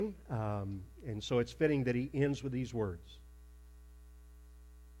And so it's fitting that he ends with these words.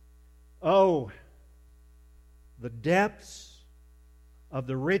 Oh, the depths of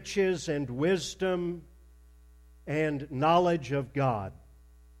the riches and wisdom and knowledge of God.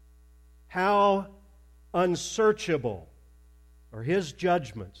 How unsearchable are His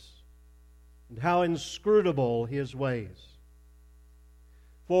judgments, and how inscrutable His ways.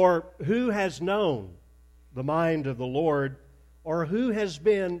 For who has known the mind of the Lord, or who has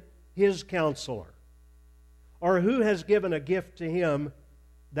been His counselor, or who has given a gift to Him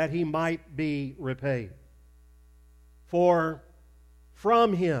that He might be repaid? For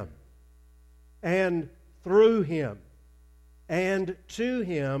from Him, and through Him, and to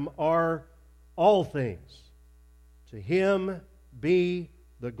Him are all things. To Him be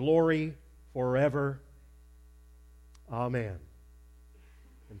the glory forever. Amen.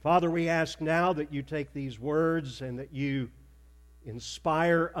 And Father, we ask now that you take these words and that you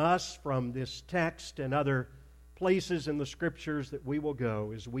inspire us from this text and other places in the Scriptures that we will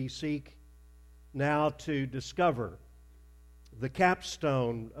go as we seek now to discover the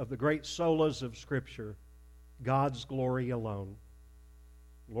capstone of the great solas of Scripture, God's glory alone.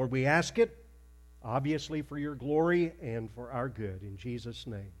 Lord, we ask it, obviously for your glory and for our good. In Jesus'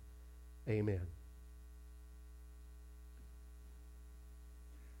 name, amen.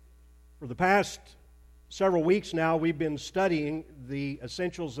 For the past several weeks now, we've been studying the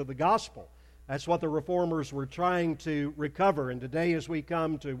essentials of the gospel. That's what the Reformers were trying to recover. And today, as we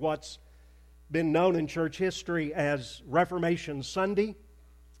come to what's been known in church history as Reformation Sunday,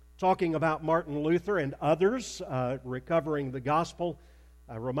 talking about Martin Luther and others recovering the gospel,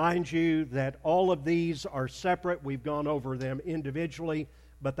 I remind you that all of these are separate. We've gone over them individually,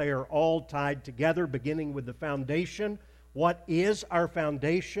 but they are all tied together, beginning with the foundation. What is our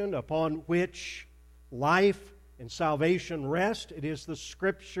foundation upon which life and salvation rest? It is the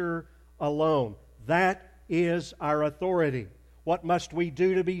Scripture alone. That is our authority. What must we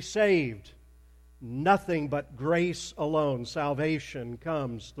do to be saved? Nothing but grace alone. Salvation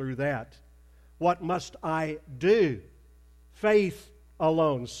comes through that. What must I do? Faith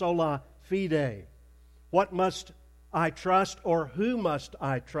alone. Sola fide. What must I trust, or who must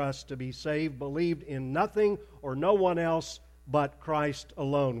I trust to be saved? Believed in nothing or no one else but Christ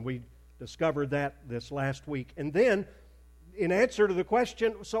alone. We discovered that this last week. And then, in answer to the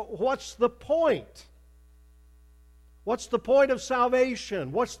question, so what's the point? What's the point of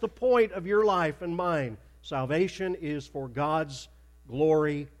salvation? What's the point of your life and mine? Salvation is for God's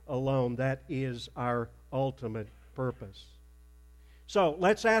glory alone. That is our ultimate purpose. So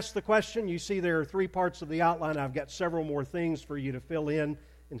let's ask the question. You see there are 3 parts of the outline. I've got several more things for you to fill in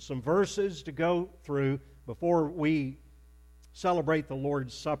and some verses to go through before we celebrate the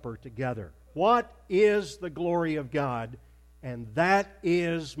Lord's Supper together. What is the glory of God? And that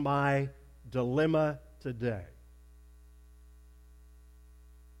is my dilemma today.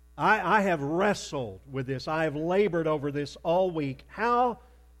 I have wrestled with this. I have labored over this all week. How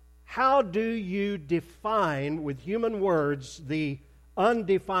do you define with human words the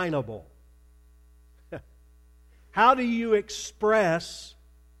undefinable? How do you express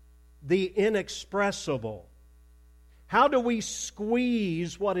the inexpressible? How do we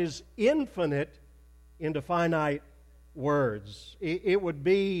squeeze what is infinite into finite words? It would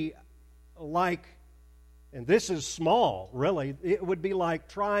be like, and this is small, really, it would be like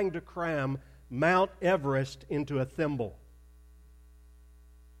trying to cram Mount Everest into a thimble.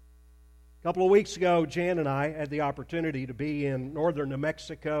 A couple of weeks ago, Jan and I had the opportunity to be in northern New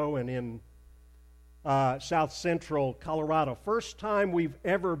Mexico and in south central Colorado. First time we've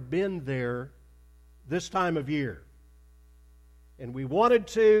ever been there this time of year. And we wanted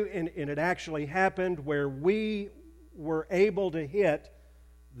to, and it actually happened, where we were able to hit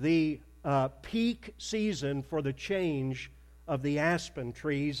the peak season for the change of the aspen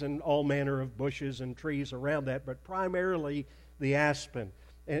trees and all manner of bushes and trees around that, but primarily the aspen.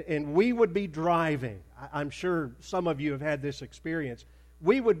 And we would be driving. I'm sure some of you have had this experience.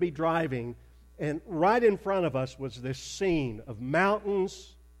 We would be driving, and right in front of us was this scene of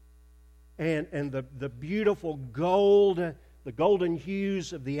mountains and the beautiful gold, the golden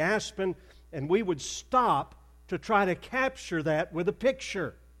hues of the aspen, and we would stop to try to capture that with a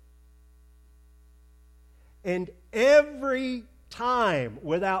picture. And every time,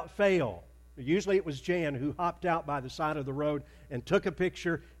 without fail, usually it was Jan who hopped out by the side of the road and took a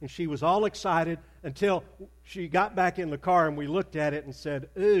picture, and she was all excited until she got back in the car and we looked at it and said,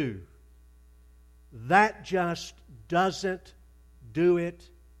 ooh, that just doesn't do it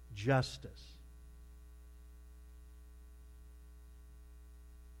justice.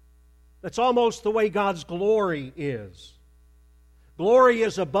 That's almost the way God's glory is. Glory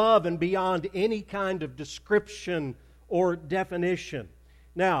is above and beyond any kind of description or definition.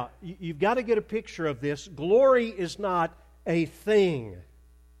 Now, you've got to get a picture of this. Glory is not a thing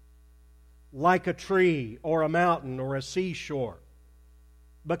like a tree or a mountain or a seashore.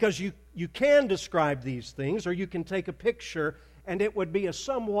 Because you can describe these things, or you can take a picture and it would be a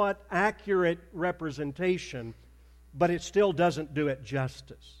somewhat accurate representation, but it still doesn't do it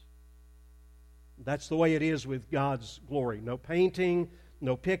justice. That's the way it is with God's glory. No painting,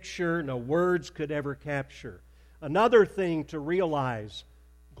 no picture, no words could ever capture. Another thing to realize,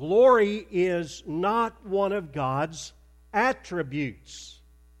 glory is not one of God's attributes.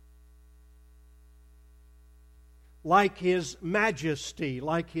 Like His majesty,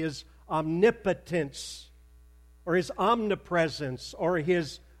 like His omnipotence, or His omnipresence, or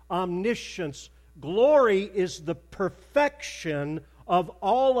His omniscience. Glory is the perfection of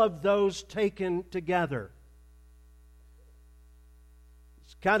all of those taken together.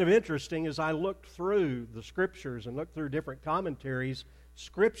 It's kind of interesting as I looked through the Scriptures and looked through different commentaries,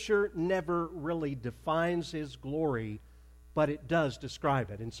 Scripture never really defines His glory, but it does describe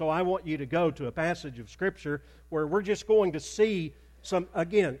it. And so I want you to go to a passage of Scripture where we're just going to see some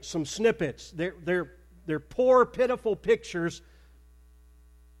snippets. They're poor, pitiful pictures,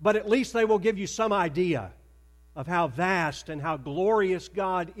 but at least they will give you some idea of how vast and how glorious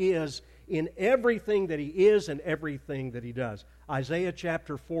God is in everything that He is and everything that He does. Isaiah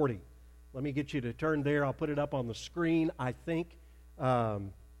chapter 40. Let me get you to turn there. I'll put it up on the screen, I think.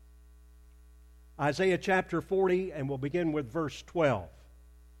 Isaiah chapter 40, and we'll begin with verse 12.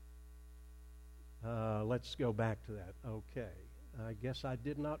 Let's go back to that. Okay. I guess I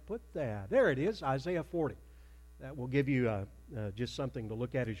did not put that. There it is, Isaiah 40. That will give you just something to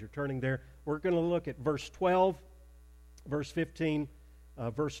look at as you're turning there. We're going to look at verse 12, verse 15,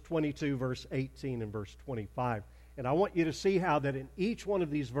 verse 22, verse 18, and verse 25. And I want you to see how that in each one of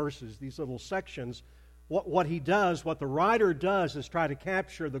these verses, these little sections, what he does, what the writer does is try to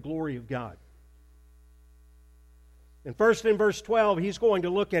capture the glory of God. And first in verse 12, he's going to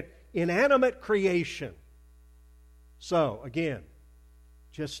look at inanimate creation. So, again,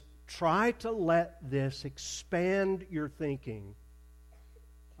 just try to let this expand your thinking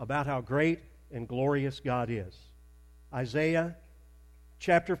about how great and glorious God is. Isaiah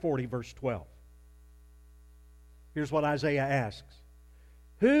chapter 40, verse 12. Here's what Isaiah asks.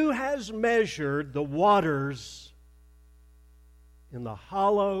 Who has measured the waters in the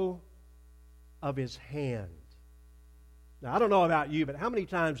hollow of His hand? Now, I don't know about you, but how many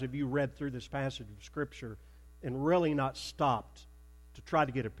times have you read through this passage of Scripture and really not stopped to try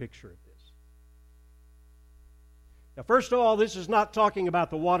to get a picture of this? Now, first of all, this is not talking about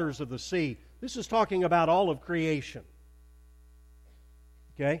the waters of the sea. This is talking about all of creation.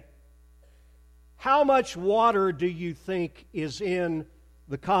 Okay? How much water do you think is in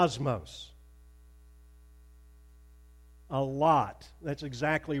the cosmos? A lot. That's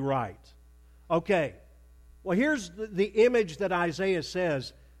exactly right. Okay. Well, here's the image that Isaiah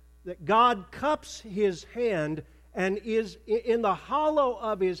says, that God cups His hand, and is in the hollow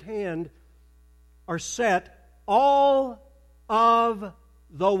of His hand are set all of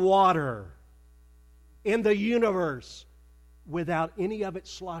the water in the universe without any of it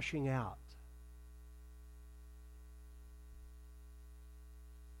sloshing out.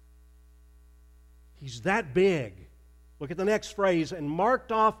 He's that big. Look at the next phrase, and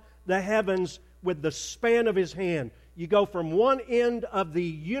marked off the heavens with the span of His hand. You go from one end of the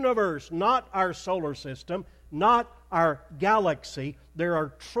universe, not our solar system, not our galaxy. There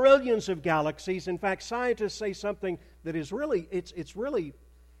are trillions of galaxies. In fact, scientists say something that is really,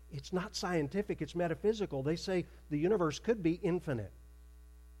 it's not scientific, it's metaphysical. They say the universe could be infinite.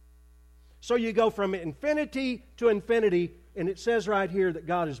 So you go from infinity to infinity, and it says right here that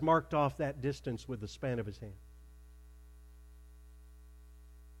God has marked off that distance with the span of His hand.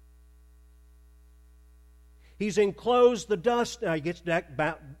 He's enclosed the dust. Now he gets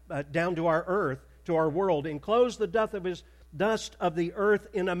down to our earth, to our world. Enclosed the dust of the earth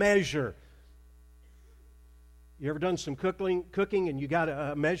in a measure. You ever done some cooking and you got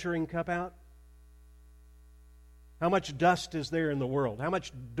a measuring cup out? How much dust is there in the world? How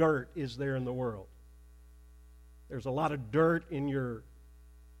much dirt is there in the world? There's a lot of dirt in your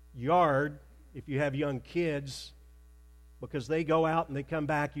yard if you have young kids, because they go out and they come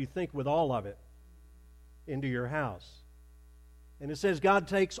back, you think, with all of it into your house. And it says God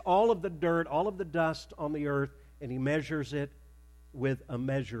takes all of the dirt, all of the dust on the earth, and He measures it with a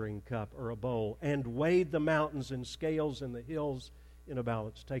measuring cup or a bowl, and weighed the mountains in scales and the hills in a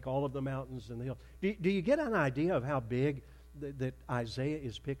balance. Take all of the mountains and the hills. Do you get an idea of how big that Isaiah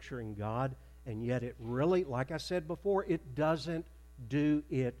is picturing God? And yet it really, like I said before, it doesn't do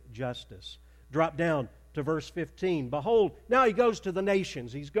it justice. Drop down to verse 15. Behold, now he goes to the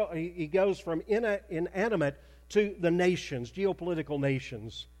nations. He goes from inanimate to the nations, geopolitical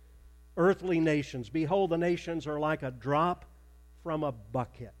nations, earthly nations. Behold, the nations are like a drop from a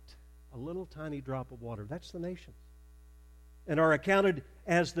bucket, a little tiny drop of water. That's the nations. And are accounted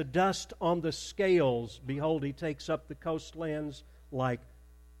as the dust on the scales. Behold, he takes up the coastlands like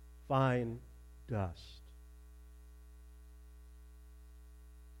fine dust.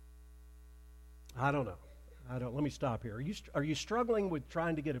 I don't know. Let me stop here. Are you struggling with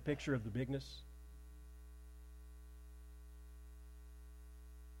trying to get a picture of the bigness?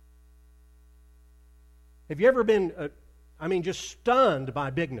 Have you ever been, just stunned by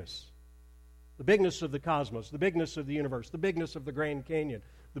bigness? The bigness of the cosmos, the bigness of the universe, the bigness of the Grand Canyon,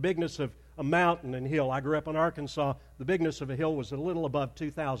 the bigness of a mountain and hill. I grew up in Arkansas. The bigness of a hill was a little above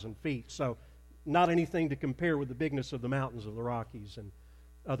 2,000 feet, so not anything to compare with the bigness of the mountains of the Rockies and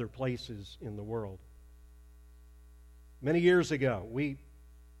other places in the world. Many years ago,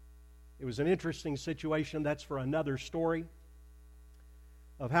 it was an interesting situation. That's for another story,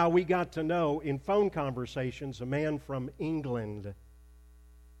 of how we got to know in phone conversations a man from England.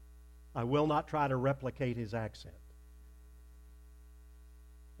 I will not try to replicate his accent.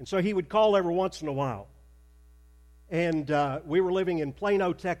 And so he would call every once in a while. And we were living in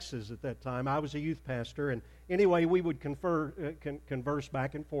Plano, Texas at that time. I was a youth pastor. And anyway, we would converse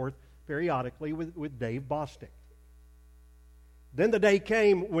back and forth periodically with Dave Bostic. Then the day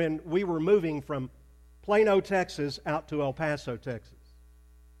came when we were moving from Plano, Texas, out to El Paso, Texas.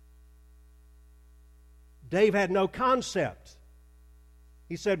 Dave had no concept.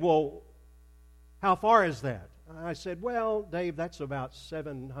 He said, well, how far is that? I said, well, Dave, that's about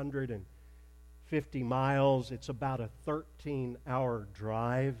 750 miles. It's about a 13-hour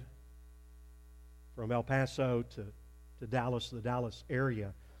drive from El Paso to Dallas, the Dallas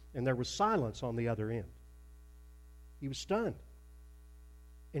area. And there was silence on the other end. He was stunned.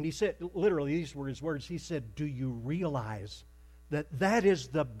 And he said, literally, these were his words. He said, do you realize that that is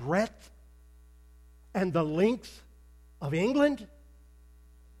the breadth and the length of England?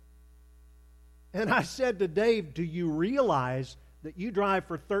 And I said to Dave, do you realize that you drive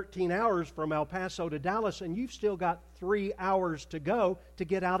for 13 hours from El Paso to Dallas and you've still got 3 hours to go to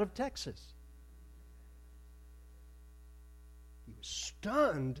get out of Texas? He was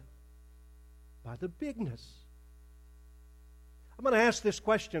stunned by the bigness. I'm going to ask this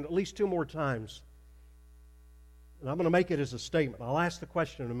question at least 2 more times. And I'm going to make it as a statement. I'll ask the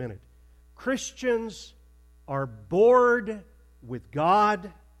question in a minute. Christians are bored with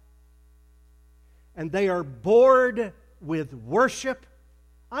God, and they are bored with worship.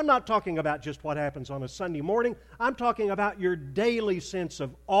 I'm not talking about just what happens on a Sunday morning. I'm talking about your daily sense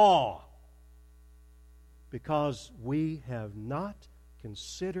of awe, because we have not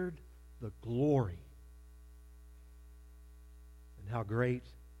considered the glory and how great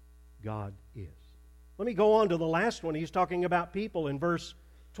God is. Let me go on to the last one. He's talking about people in verse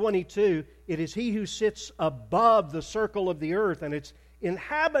 22. It is He who sits above the circle of the earth, and its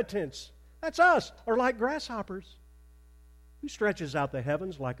inhabitants, that's us, are like grasshoppers. Who stretches out the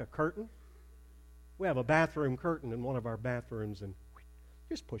heavens like a curtain? We have a bathroom curtain in one of our bathrooms, and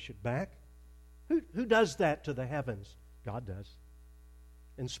just push it back. Who does that to the heavens? God does.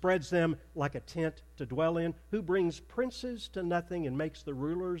 And spreads them like a tent to dwell in. Who brings princes to nothing and makes the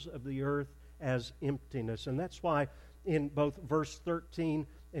rulers of the earth as emptiness. And that's why in both verse 13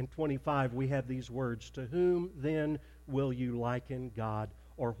 and 25 we have these words. To whom then will you liken God?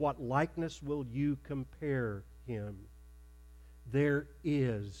 Or what likeness will you compare Him? There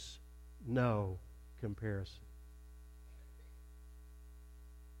is no comparison.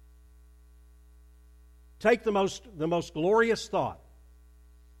 Take the most glorious thought,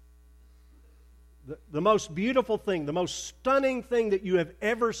 the most beautiful thing, the most stunning thing that you have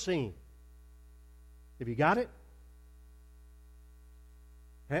ever seen. Have you got it?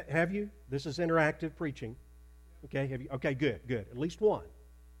 Have you? This is interactive preaching. Okay, have you? Okay, good. At least one.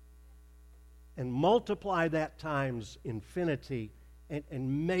 And multiply that times infinity,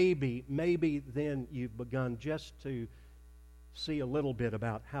 and maybe then you've begun just to see a little bit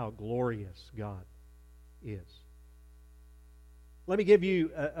about how glorious God is. Let me give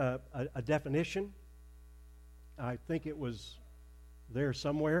you a definition. I think it was there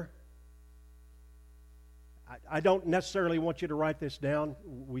somewhere. I don't necessarily want you to write this down.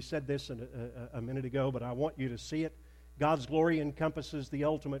 We said this a minute ago, but I want you to see it. God's glory encompasses the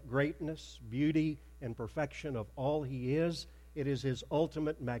ultimate greatness, beauty, and perfection of all He is. It is His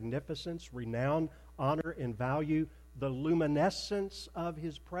ultimate magnificence, renown, honor, and value, the luminescence of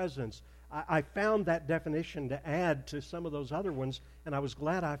His presence. I found that definition to add to some of those other ones, And I was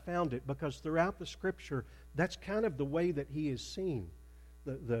glad I found it, because throughout the Scripture, that's kind of the way that He is seen.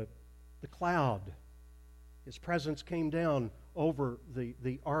 The cloud, His presence came down over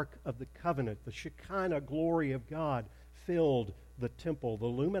the Ark of the Covenant. The Shekinah glory of God filled the temple, the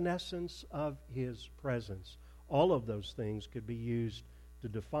luminescence of His presence. All of those things could be used to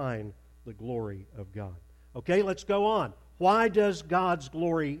define the glory of God. Okay, let's go on. Why does God's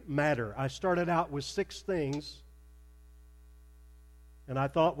glory matter? I started out with 6 things, and I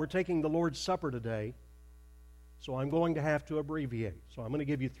thought we're taking the Lord's Supper today, so I'm going to have to abbreviate. So I'm going to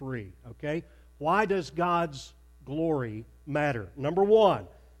give you 3, okay? Why does God's glory matter? Number 1,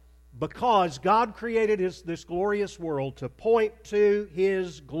 because God created this glorious world to point to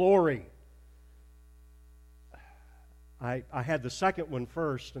His glory. I had the second one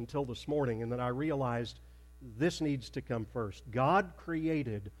first until this morning, and then I realized this needs to come first. God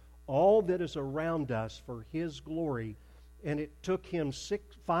created all that is around us for His glory, and it took Him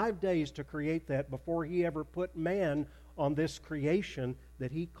 5 days to create that before He ever put man on this creation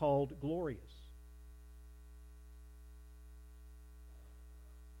that He called glorious.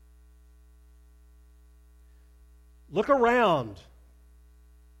 Look around.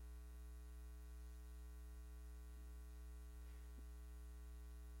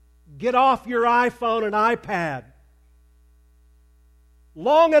 Get off your iPhone and iPad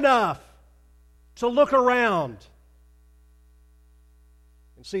long enough to look around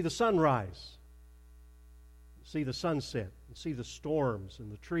and see the sunrise, see the sunset, and see the storms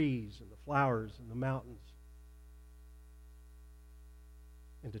and the trees and the flowers and the mountains,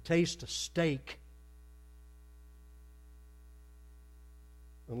 and to taste a steak,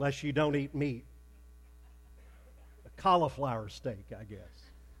 unless you don't eat meat. A cauliflower steak, I guess.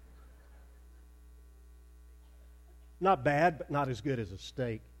 Not bad, but not as good as a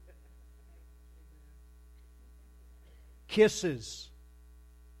steak. Kisses.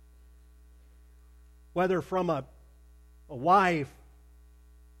 Whether from a wife,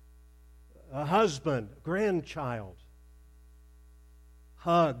 a husband, a grandchild.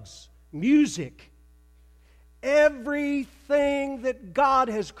 Hugs. Music. Everything that God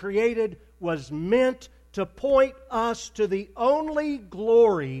has created was meant to point us to the only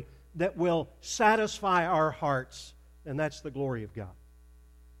glory that will satisfy our hearts. And that's the glory of God.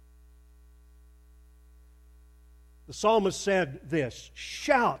 The psalmist said this,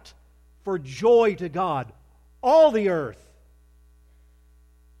 "Shout for joy to God, all the earth.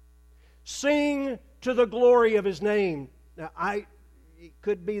 Sing to the glory of His name." Now, it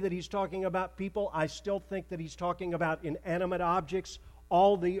could be that he's talking about people. I still think that he's talking about inanimate objects.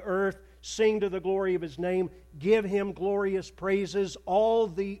 All the earth, sing to the glory of His name. Give Him glorious praises. All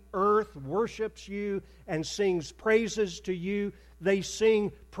the earth worships You and sings praises to You. They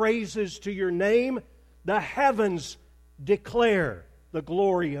sing praises to Your name. The heavens declare the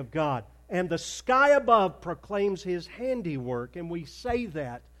glory of God. And the sky above proclaims His handiwork. And we say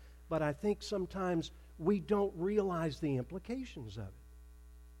that, but I think sometimes we don't realize the implications of it.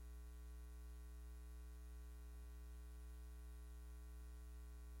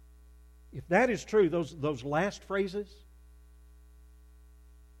 If that is true, those last phrases,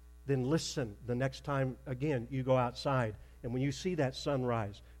 then listen the next time, again, you go outside. And when you see that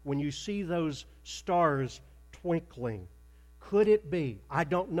sunrise, when you see those stars twinkling, could it be, I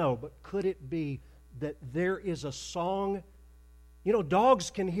don't know, but could it be that there is a song? You know,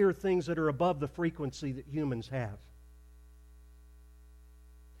 dogs can hear things that are above the frequency that humans have.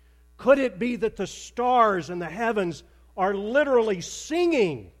 Could it be that the stars in the heavens are literally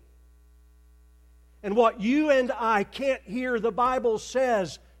singing? And what you and I can't hear, the Bible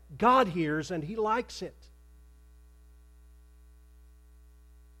says, God hears and He likes it.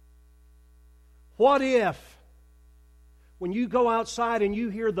 What if, when you go outside and you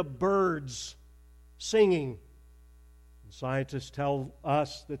hear the birds singing, and scientists tell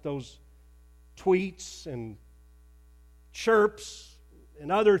us that those tweets and chirps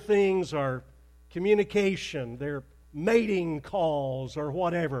and other things are communication, they're mating calls or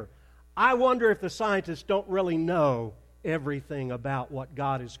whatever. I wonder if the scientists don't really know everything about what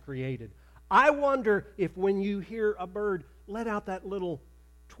God has created. I wonder if when you hear a bird let out that little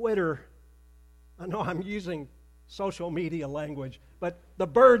twitter, I know I'm using social media language, but the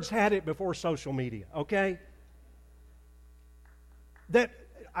birds had it before social media, okay? That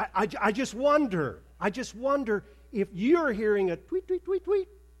I just wonder if you're hearing a tweet, tweet, tweet, tweet.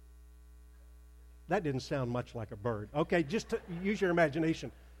 That didn't sound much like a bird. Okay, just to use your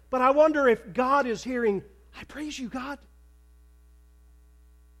imagination. But I wonder if God is hearing, I praise You, God.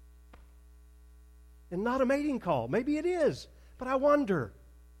 And not a mating call. Maybe it is, but I wonder.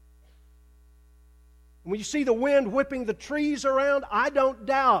 When you see the wind whipping the trees around, I don't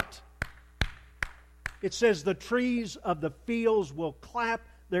doubt. It says the trees of the fields will clap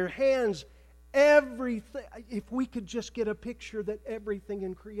their hands. Everything, if we could just get a picture that everything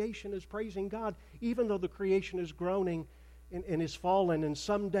in creation is praising God, even though the creation is groaning and is fallen and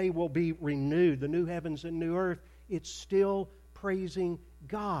someday will be renewed, the new heavens and new earth, it's still praising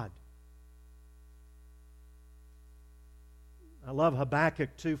God. I love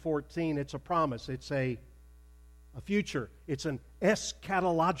Habakkuk 2:14. It's a promise. It's a future. It's an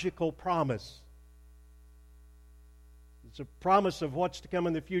eschatological promise. It's a promise of what's to come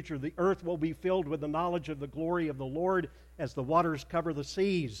in the future. The earth will be filled with the knowledge of the glory of the Lord as the waters cover the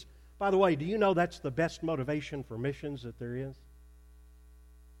seas. By the way, do you know that's the best motivation for missions that there is?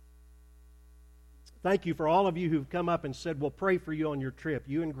 Thank you for all of you who've come up and said, we'll pray for you on your trip.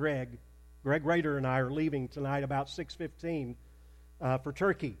 You and Greg Rader and I are leaving tonight about 6:15 for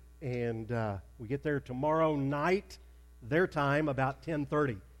Turkey. And we get there tomorrow night, their time, about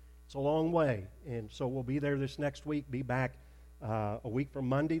 10:30. It's a long way. And so we'll be there this next week, be back a week from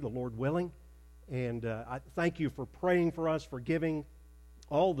Monday, the Lord willing. And I thank you for praying for us, for giving,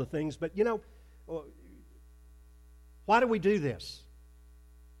 all the things. But, you know, why do we do this?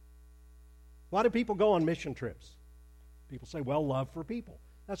 Why do people go on mission trips? People say, well, love for people.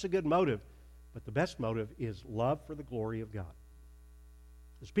 That's a good motive. But the best motive is love for the glory of God.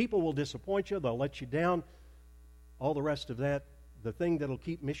 Because people will disappoint you, they'll let you down, all the rest of that. The thing that'll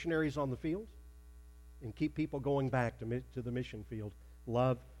keep missionaries on the field and keep people going back to the mission field,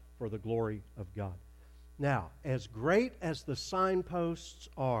 love for the glory of God. Now, as great as the signposts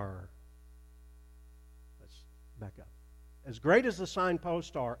are, let's back up. As great as the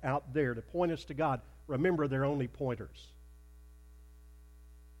signposts are out there to point us to God, remember they're only pointers.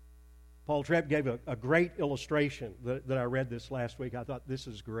 Paul Tripp gave a great illustration that I read this last week. I thought this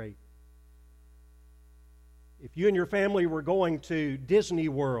is great. If you and your family were going to Disney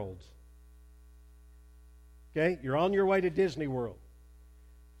World, okay, you're on your way to Disney World.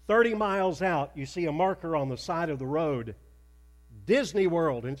 30 miles out, you see a marker on the side of the road, Disney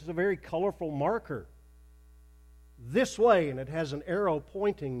World, and it's a very colorful marker. This way, and it has an arrow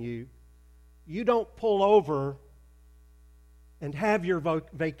pointing you. You don't pull over and have your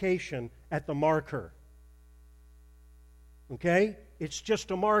vacation at the marker. Okay? It's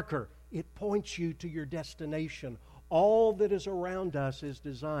just a marker. It points you to your destination. All that is around us is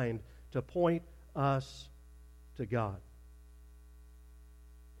designed to point us to God.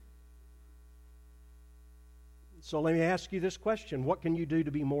 So let me ask you this question. What can you do to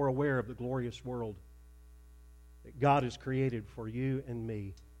be more aware of the glorious world that God has created for you and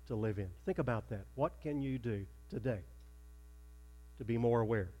me to live in? Think about that. What can you do today to be more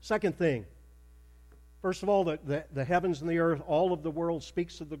aware? Second thing, first of all, the heavens and the earth, all of the world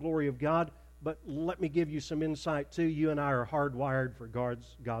speaks of the glory of God, but let me give you some insight too. You and I are hardwired for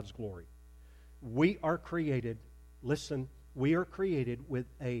God's glory. We are created, listen, we are created with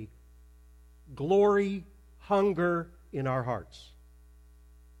a glory hunger in our hearts.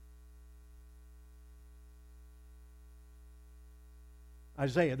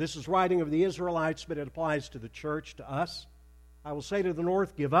 Isaiah, this is writing of the Israelites, but it applies to the church, to us. I will say to the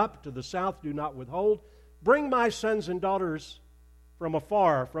north, give up, to the south, do not withhold. Bring my sons and daughters from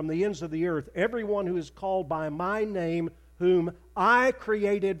afar, from the ends of the earth, everyone who is called by my name, whom I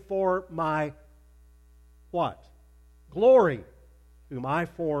created for my what? Glory, whom I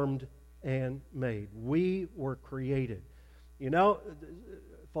formed and made. We were created. You know,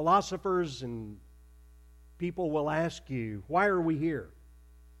 philosophers and people will ask you, why are we here?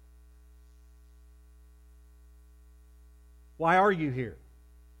 Why are you here?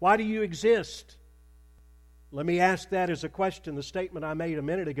 Why do you exist? Let me ask that as a question, the statement I made a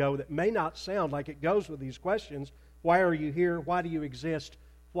minute ago that may not sound like it goes with these questions. Why are you here? Why do you exist?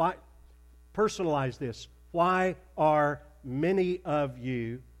 Why? Personalize this. Why are many of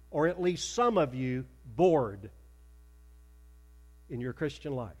you, or at least some of you, bored in your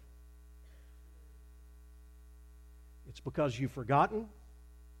Christian life? It's because you've forgotten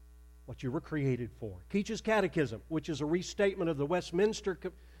what you were created for. Keach's Catechism, which is a restatement of the Westminster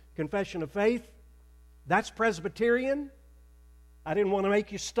Confession of Faith, that's Presbyterian. I didn't want to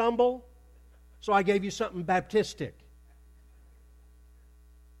make you stumble, so I gave you something Baptistic.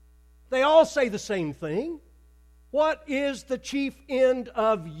 They all say the same thing. What is the chief end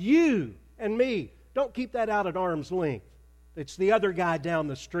of you and me? Don't keep that out at arm's length. It's the other guy down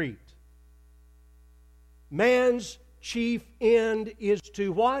the street. Man's chief end is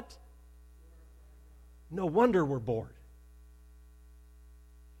to what? No wonder we're bored.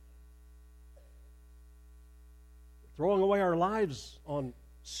 Throwing away our lives on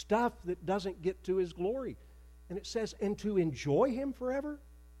stuff that doesn't get to His glory. And it says, and to enjoy Him forever?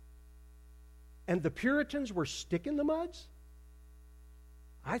 And the Puritans were sticking the muds?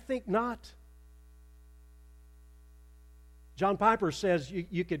 I think not. John Piper says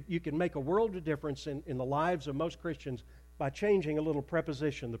you could make a world of difference in the lives of most Christians by changing a little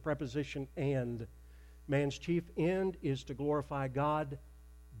preposition, the preposition and. Man's chief end is to glorify God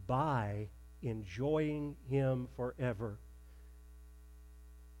by enjoying Him forever.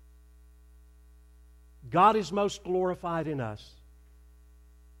 God is most glorified in us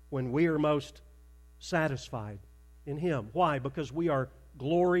when we are most satisfied in Him. Why? Because we are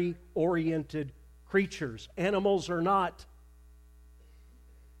glory-oriented creatures. Animals are not.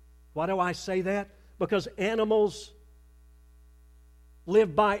 Why do I say that? Because animals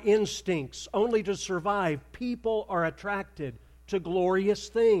live by instincts only to survive. People are attracted to glorious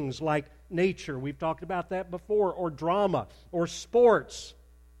things like nature. We've talked about that before, or drama, or sports.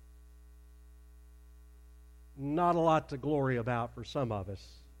 Not a lot to glory about for some of us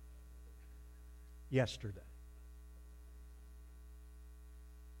yesterday.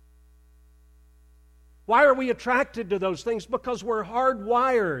 Why are we attracted to those things? Because we're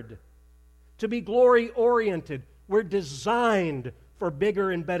hardwired to be glory-oriented. We're designed for bigger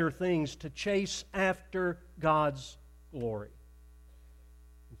and better things, to chase after God's glory.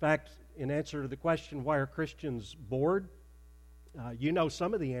 In fact, in answer to the question, why are Christians bored? You know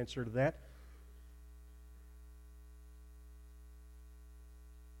some of the answer to that.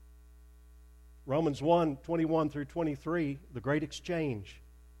 Romans 1, 21 through 23, the great exchange.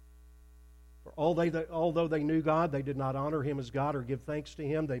 For although they knew God, they did not honor Him as God or give thanks to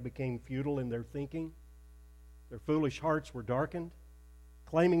Him. They became futile in their thinking. Their foolish hearts were darkened.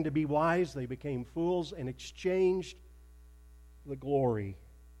 Claiming to be wise, they became fools and exchanged the glory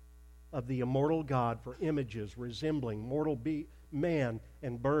of the immortal God for images resembling mortal man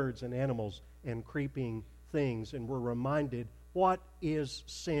and birds and animals and creeping things. And we're reminded, what is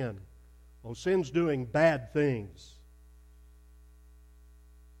sin? Well, sin's doing bad things.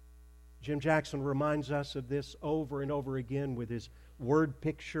 Jim Jackson reminds us of this over and over again with his word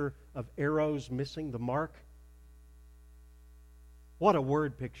picture of arrows missing the mark. What a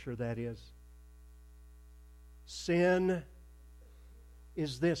word picture that is. Sin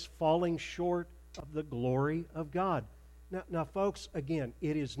is this falling short of the glory of God. Now, folks, again,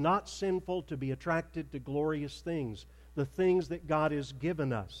 it is not sinful to be attracted to glorious things, the things that God has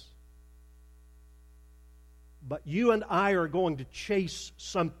given us. But you and I are going to chase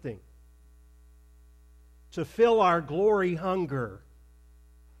something to fill our glory hunger.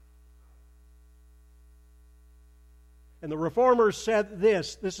 And the Reformers said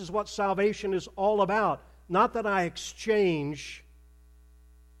this is what salvation is all about. Not that I exchange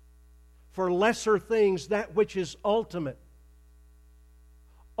for lesser things that which is ultimate.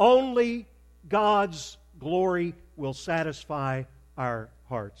 Only God's glory will satisfy our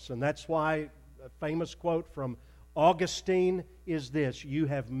hearts. And that's why a famous quote from Augustine is this: you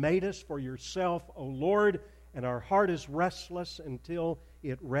have made us for yourself, O Lord, and our heart is restless until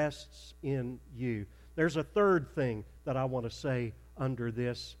it rests in you. There's a third thing that I want to say under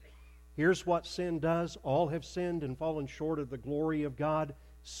this. Here's what sin does. All have sinned and fallen short of the glory of God.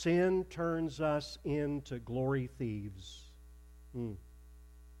 Sin turns us into glory thieves.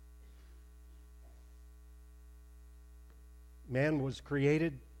 Man was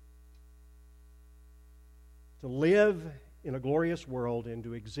created to live in a glorious world and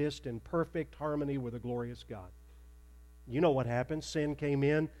to exist in perfect harmony with a glorious God. You know what happened. Sin came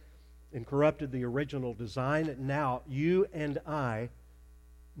in and corrupted the original design. And now you and I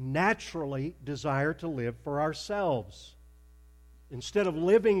naturally desire to live for ourselves. Instead of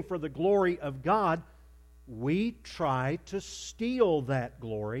living for the glory of God, we try to steal that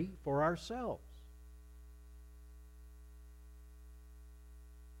glory for ourselves.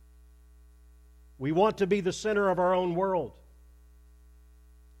 We want to be the center of our own world.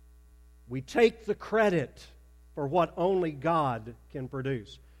 We take the credit for what only God can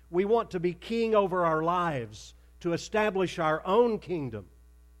produce. We want to be king over our lives, to establish our own kingdom,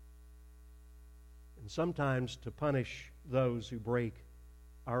 and sometimes to punish those who break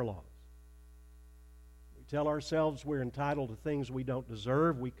our laws. We tell ourselves we're entitled to things we don't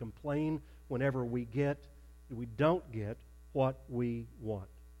deserve. We complain whenever we don't get what we want.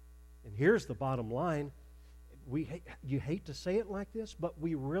 And here's the bottom line. You hate to say it like this, but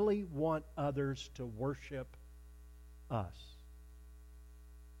we really want others to worship us.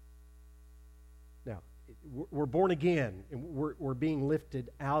 Now, we're born again, and we're being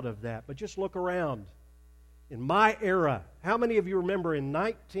lifted out of that. But just look around. In my era, how many of you remember in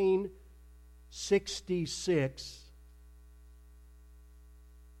 1966,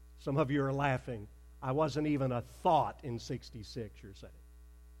 Some of you are laughing. I wasn't even a thought in 66, you're saying.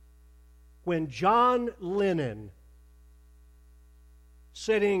 When John Lennon,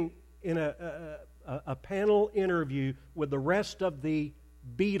 sitting in a panel interview with the rest of the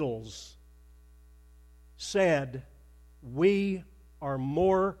Beatles, said, "We are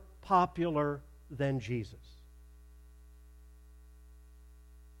more popular than Jesus."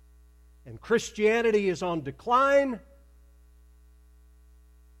 And Christianity is on decline.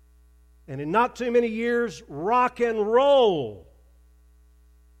 And in not too many years, rock and roll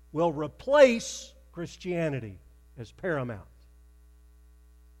will replace Christianity as paramount.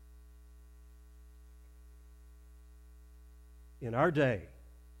 In our day,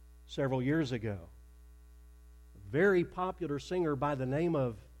 several years ago, a very popular singer by the name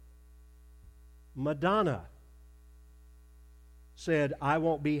of Madonna said, "I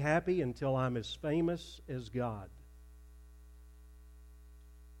won't be happy until I'm as famous as God."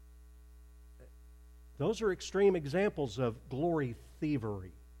 Those are extreme examples of glory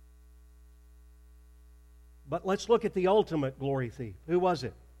thievery. But let's look at the ultimate glory thief. Who was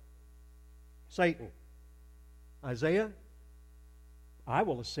it? Satan. Isaiah, "I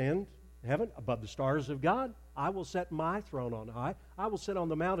will ascend heaven above the stars of God. I will set my throne on high. I will sit on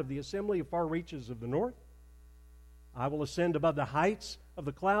the mount of the assembly of far reaches of the north. I will ascend above the heights of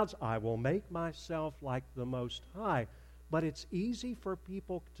the clouds. I will make myself like the Most High." But it's easy for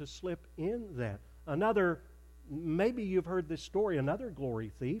people to slip in that. Another, maybe you've heard this story, another glory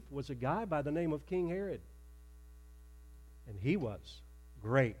thief was a guy by the name of King Herod. And he was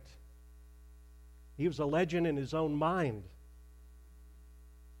great. He was a legend in his own mind.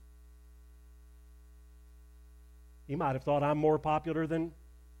 He might have thought, "I'm more popular than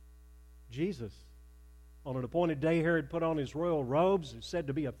Jesus." On an appointed day, Herod put on his royal robes, it's said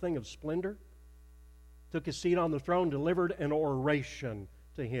to be a thing of splendor, took his seat on the throne, delivered an oration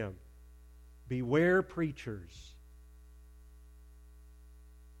to him. Beware preachers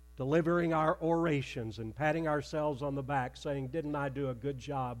delivering our orations and patting ourselves on the back saying, "Didn't I do a good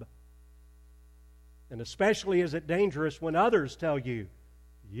job?" And especially is it dangerous when others tell you,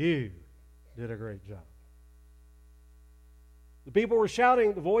 "You did a great job." The people were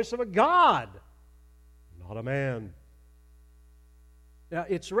shouting the voice of a God, not a man. Now,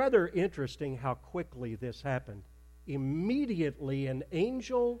 it's rather interesting how quickly this happened. Immediately, an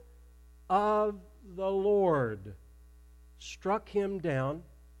angel of the Lord struck him down.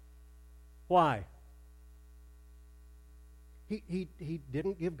 Why? He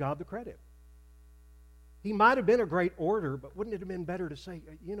didn't give God the credit. He might have been a great orator, but wouldn't it have been better to say,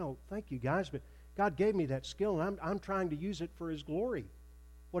 "Thank you guys, but God gave me that skill, and I'm trying to use it for His glory.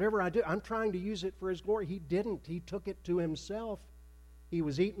 Whatever I do, I'm trying to use it for His glory." He didn't. He took it to himself. He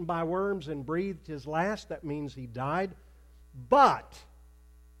was eaten by worms and breathed his last. That means he died. But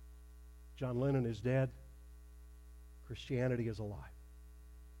John Lennon is dead. Christianity is alive.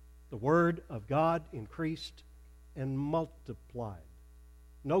 The Word of God increased and multiplied.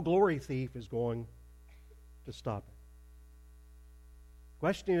 No glory thief is going to stop it.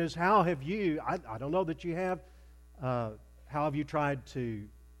 Question is, how have you, I don't know that you have, how have you tried to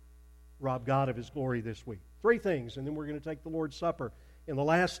rob God of His glory this week? 3 things, and then we're going to take the Lord's Supper. In the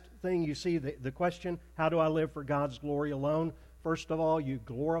last thing you see the question, how do I live for God's glory alone? First of all, you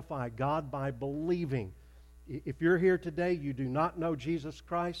glorify God by believing. If you're here today, you do not know Jesus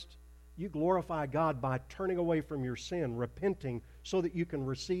Christ, you glorify God by turning away from your sin, repenting, so that you can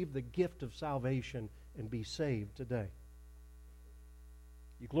receive the gift of salvation and be saved today.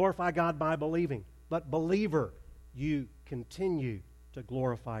 You glorify God by believing. But believer, you continue to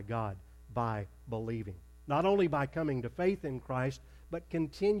glorify God by believing. Not only by coming to faith in Christ, but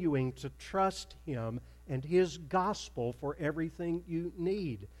continuing to trust Him and His gospel for everything you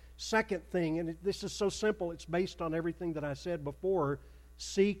need. Second thing, and this is so simple, it's based on everything that I said before,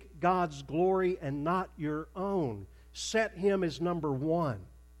 seek God's glory and not your own. Set Him as number one.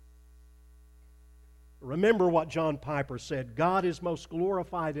 Remember what John Piper said, God is most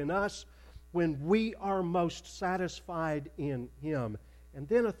glorified in us when we are most satisfied in Him. And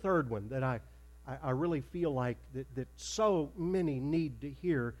then a third one that I really feel like that so many need to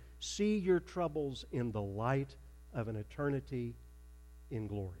hear, see your troubles in the light of an eternity in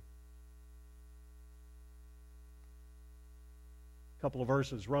glory. A couple of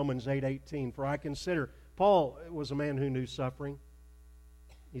verses, Romans 8:18. For I consider, Paul was a man who knew suffering.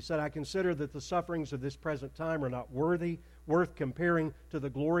 He said, I consider that the sufferings of this present time are not worth comparing to the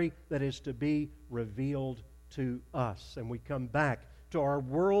glory that is to be revealed to us. And we come back to our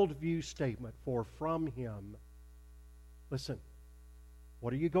worldview statement, for from Him. Listen,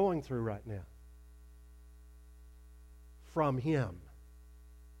 what are you going through right now? From Him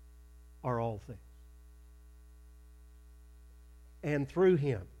are all things. And through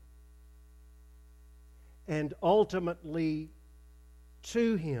Him, and ultimately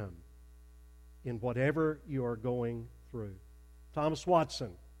to Him in whatever you are going through. Thomas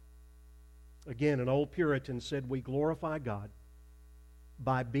Watson, again, an old Puritan, said, "We glorify God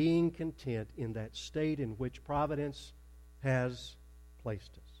by being content in that state in which providence has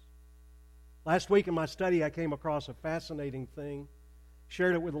placed us." Last week in my study, I came across a fascinating thing.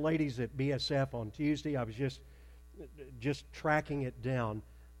 Shared it with the ladies at BSF on Tuesday. I was just tracking it down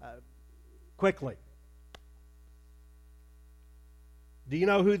quickly. Do you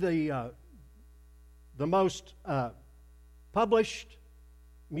know who the most published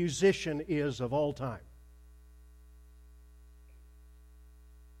musician is of all time?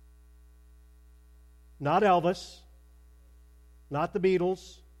 Not Elvis, not the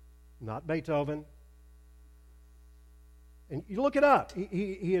Beatles, not Beethoven. And you look it up.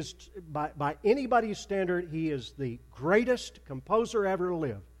 He is, by anybody's standard, he is the greatest composer ever to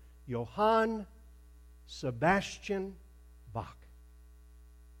live. Johann Sebastian Bach.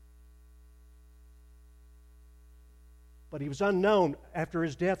 But he was unknown after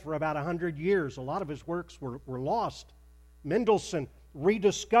his death for about 100 years. A lot of his works were lost. Mendelssohn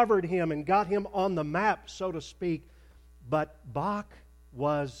rediscovered him and got him on the map, so to speak. But Bach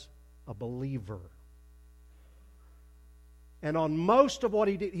was a believer. And on most of what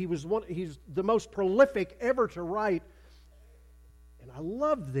he did, he's the most prolific ever to write. And I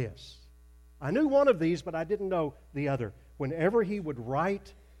love this. I knew one of these, but I didn't know the other. Whenever he would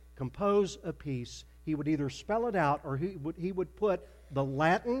compose a piece, he would either spell it out or he would put the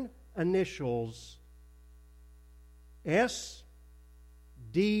Latin initials S.D.G.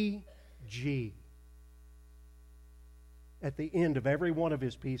 at the end of every one of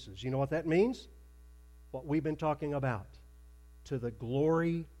his pieces. You know what that means? What we've been talking about. To the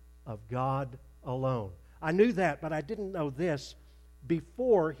glory of God alone. I knew that, but I didn't know this.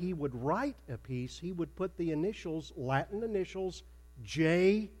 Before he would write a piece, he would put the initials, Latin initials,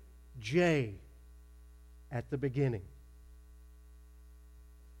 J.J. at the beginning.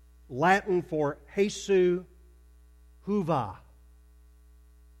 Latin for Jesu Huva.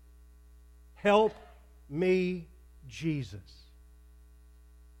 Help me, Jesus.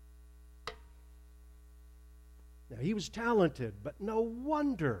 Now, he was talented, but no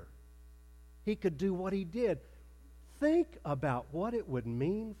wonder he could do what he did. Think about what it would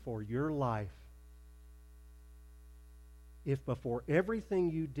mean for your life if before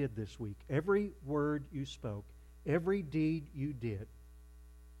everything you did this week, every word you spoke, every deed you did,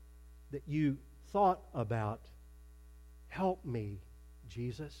 that you thought about, help me,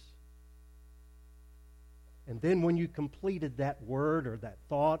 Jesus. And then when you completed that word or that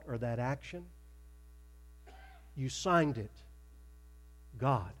thought or that action, you signed it.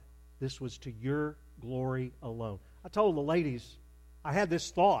 God, this was to your glory alone. I told the ladies, I had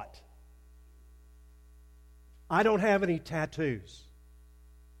this thought. I don't have any tattoos.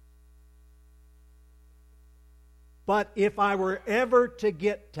 But if I were ever to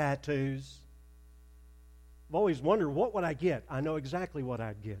get tattoos, I've always wondered, what would I get? I know exactly what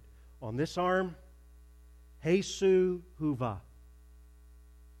I'd get. On this arm, Jesu Huva.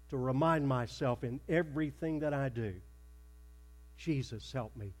 To remind myself in everything that I do, Jesus,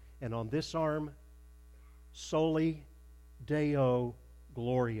 help me. And on this arm, Soli Deo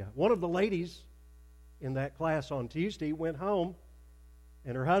Gloria. One of the ladies in that class on Tuesday went home,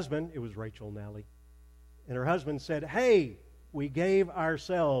 and her husband, it was Rachel Nally, and her husband said, "Hey, we gave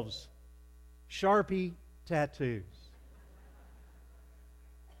ourselves Sharpie tattoos."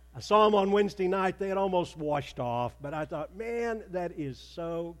 I saw them on Wednesday night. They had almost washed off, but I thought, man, that is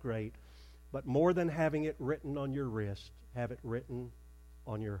so great. But more than having it written on your wrist, have it written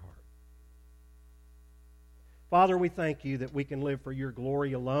on your heart. Father, we thank you that we can live for your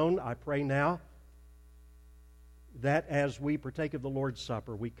glory alone. I pray now that as we partake of the Lord's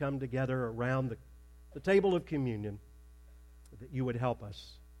Supper, we come together around the table of communion, that you would help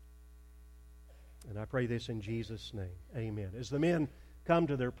us. And I pray this in Jesus' name. Amen. As the men come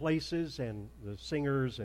to their places and the singers